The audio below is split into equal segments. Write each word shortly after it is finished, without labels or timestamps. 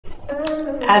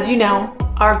As you know,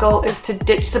 our goal is to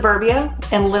ditch suburbia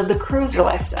and live the cruiser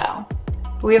lifestyle.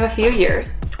 We have a few years,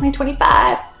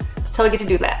 2025, till we get to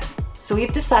do that. So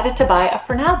we've decided to buy a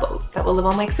Fernal boat that will live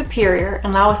on Lake Superior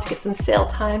and allow us to get some sail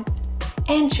time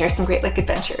and share some Great Lake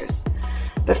adventures.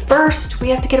 But first, we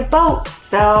have to get a boat.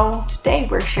 So today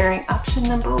we're sharing option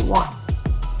number 1.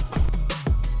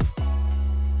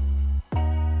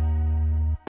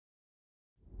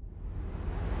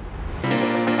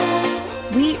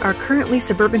 We are currently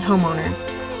suburban homeowners.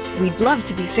 We'd love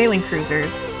to be sailing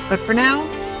cruisers, but for now,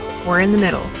 we're in the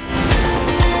middle.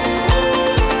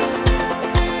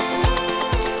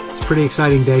 It's a pretty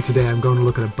exciting day today. I'm going to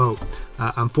look at a boat.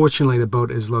 Unfortunately, the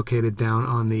boat is located down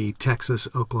on the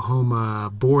Texas-Oklahoma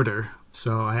border,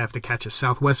 so I have to catch a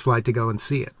Southwest flight to go and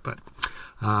see it, but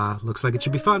looks like it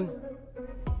should be fun.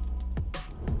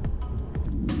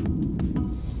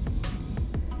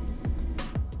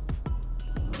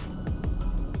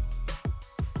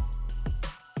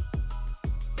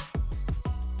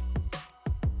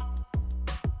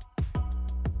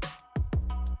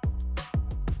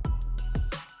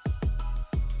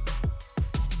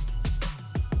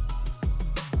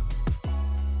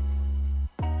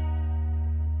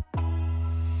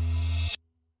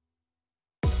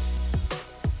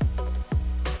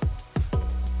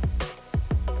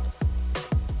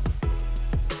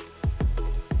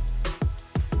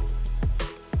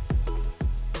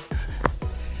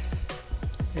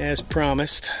 As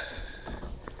promised,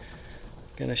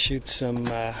 gonna shoot some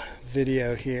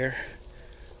video here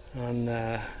on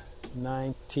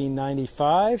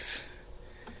 1995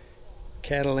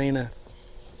 Catalina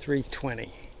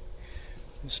 320.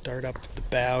 I'll start up with the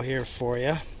bow here for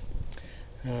you.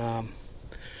 Not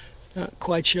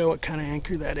quite sure what kind of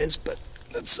anchor that is, but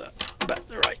that's about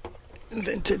the right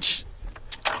vintage.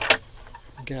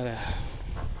 Got a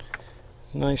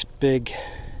nice big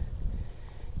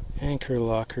anchor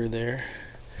locker there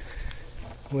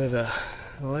with a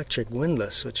electric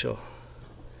windlass, which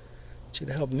should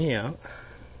help me out.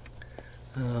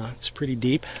 It's pretty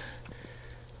deep.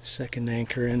 Second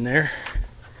anchor in there.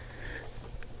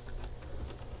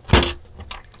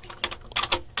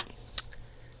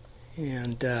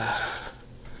 And that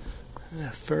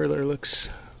furler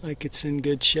looks like it's in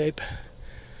good shape.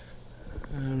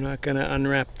 I'm not going to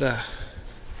unwrap the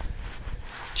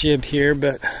jib here,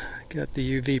 but got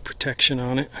the UV protection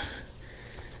on it.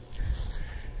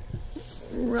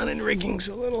 Running rigging's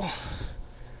a little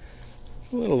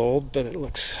old, but it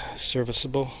looks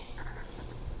serviceable.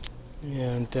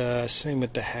 And same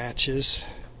with the hatches.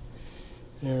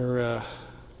 They're a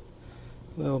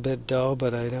little bit dull,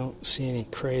 but I don't see any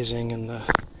crazing, and the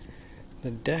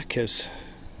deck is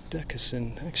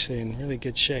actually in really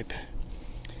good shape.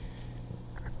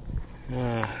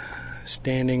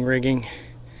 Standing rigging.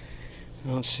 I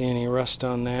don't see any rust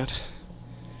on that,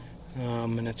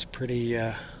 and it's pretty,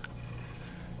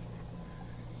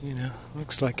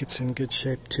 looks like it's in good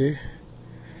shape too.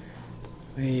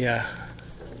 The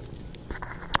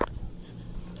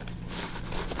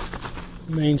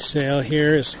mainsail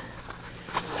here is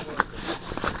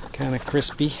kind of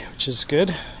crispy, which is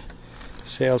good.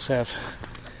 Sails have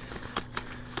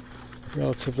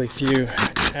relatively few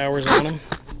hours on them.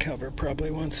 Cover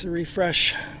probably wants a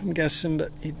refresh, I'm guessing,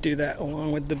 but you'd do that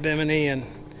along with the bimini, and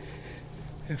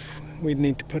if we'd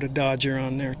need to put a Dodger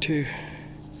on there too.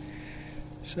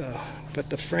 So,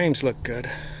 but the frames look good.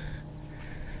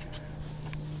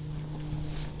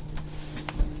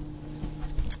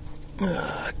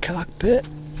 Cockpit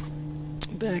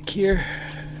back here.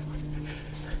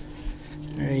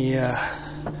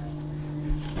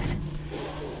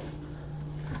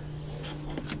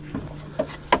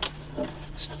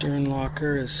 Stern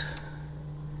locker is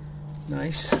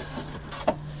nice,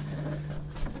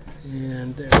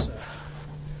 and there's a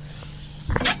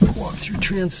walk-through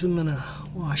transom and a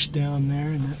wash down there,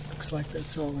 and it looks like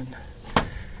that's all in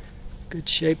good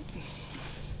shape.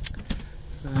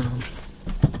 I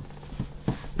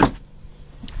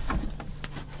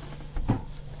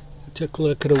took a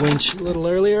look at a winch a little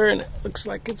earlier, and it looks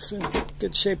like it's in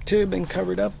good shape too, been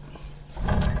covered up.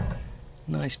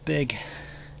 Nice big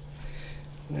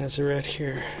Nazareth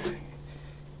here.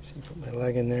 See, put my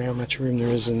leg in there, how much room there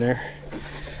is in there.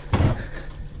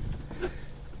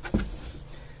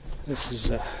 This is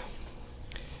a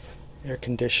air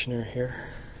conditioner here.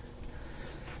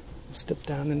 I'll step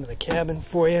down into the cabin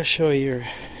for you, show you your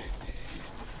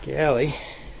galley.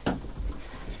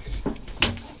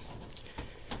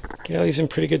 Galley's in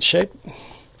pretty good shape.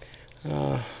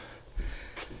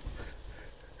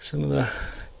 Some of the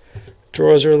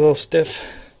drawers are a little stiff.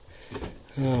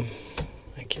 I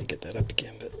can't get that up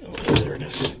again, but oh, there it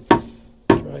is.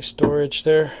 Dry my storage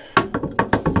there.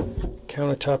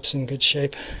 Countertop's in good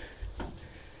shape.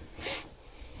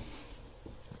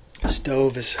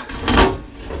 Stove has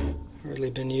hardly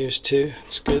been used too.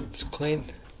 It's good, it's clean.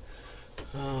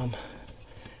 And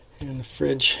the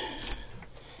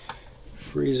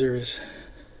freezer is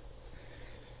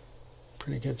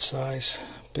pretty good size,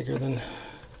 bigger than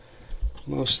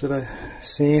most that I've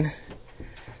seen.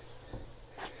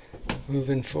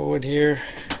 Moving forward here,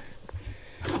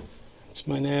 it's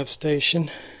my nav station.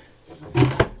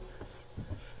 A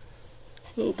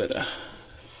little bit of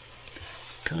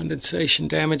condensation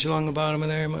damage along the bottom of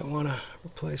there. You might want to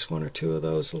replace one or two of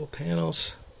those little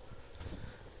panels.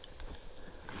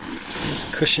 This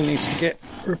cushion needs to get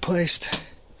replaced.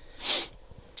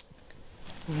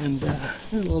 And a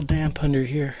little damp under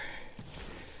here.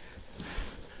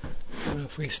 So I don't know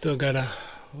if we still got a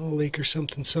leak or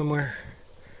something somewhere.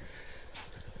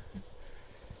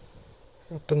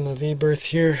 Up in the V-berth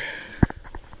here,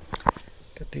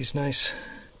 got these nice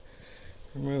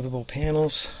removable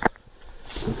panels,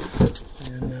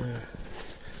 and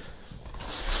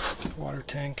water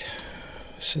tank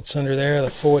sits under there, the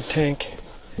forward tank.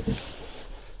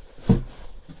 A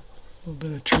little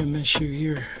bit of trim issue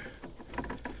here,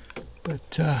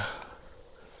 but not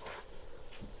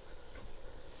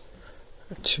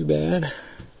too bad.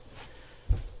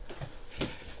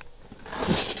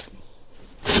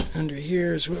 Under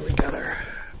here is where we got our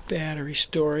battery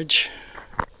storage.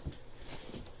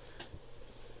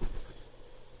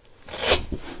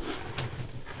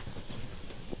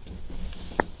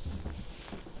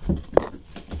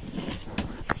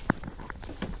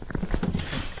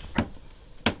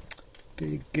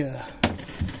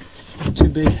 Two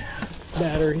big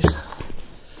batteries.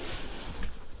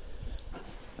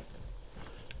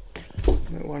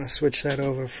 Might want to switch that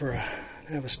over for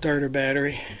have a starter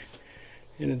battery.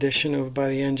 In addition, over by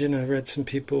the engine, I've read some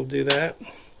people do that.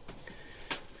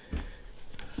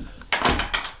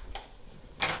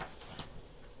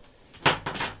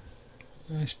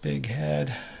 Nice big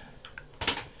head,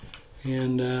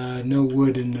 and no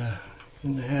wood in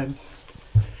the head.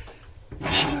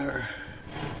 Shower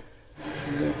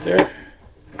right there,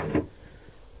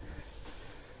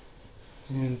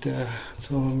 and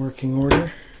it's all in working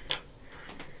order.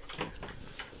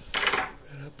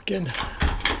 That up again.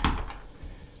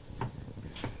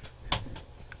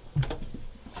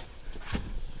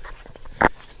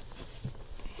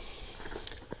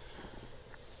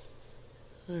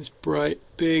 Nice bright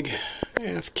big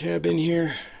aft cabin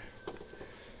here.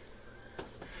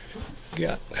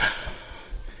 Got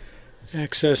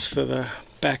access for the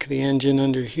back of the engine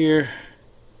under here,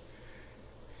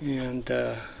 and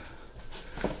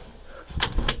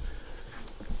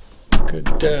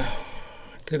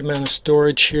good amount of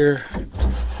storage here.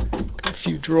 Got a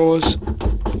few drawers, a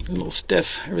little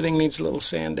stiff. Everything needs a little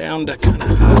sand down to kind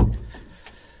of.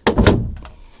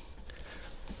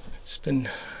 It's been,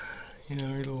 you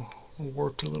know, it'll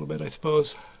warped a little bit, I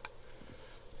suppose.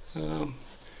 There's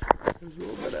a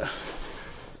little bit of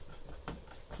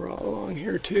raw along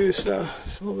here too, so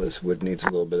some of this wood needs a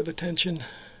little bit of attention,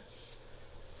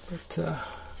 but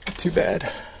not too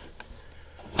bad.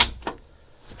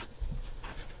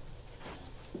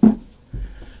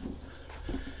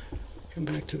 Come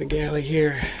back to the galley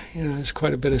here. You know, there's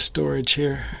quite a bit of storage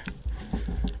here.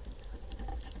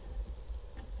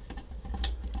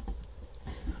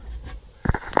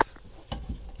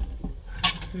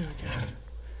 There we go.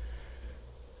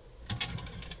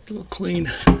 A little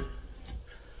clean.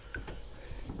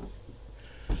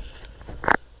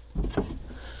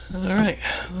 All right.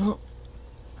 Well,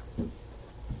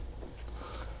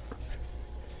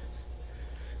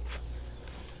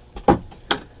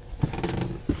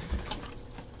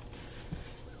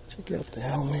 check out the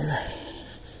helm here.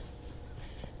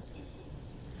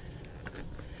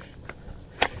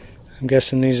 I'm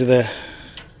guessing these are the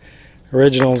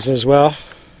originals as well.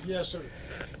 Yes, sir.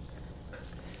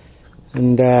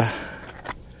 And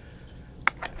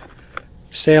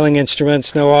sailing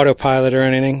instruments, no autopilot or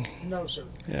anything. No, sir.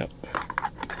 Yep.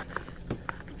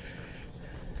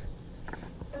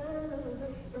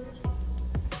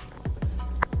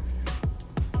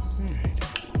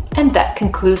 And that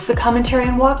concludes the commentary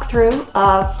and walkthrough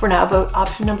of For Now Boat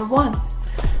option number 1.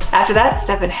 After that,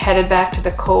 Steffan headed back to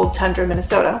the cold tundra,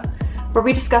 Minnesota, where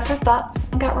we discussed our thoughts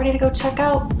and got ready to go check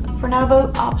out For Now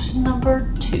Boat option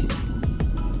number 2.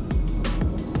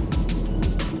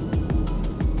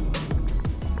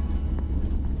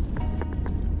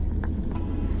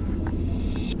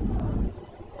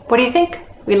 What do you think?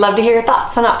 We'd love to hear your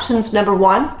thoughts on options number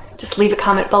 1. Just leave a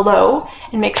comment below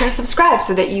and make sure to subscribe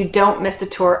so that you don't miss the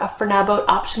tour of For Now Boat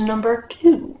option number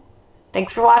 2.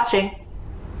 Thanks for watching.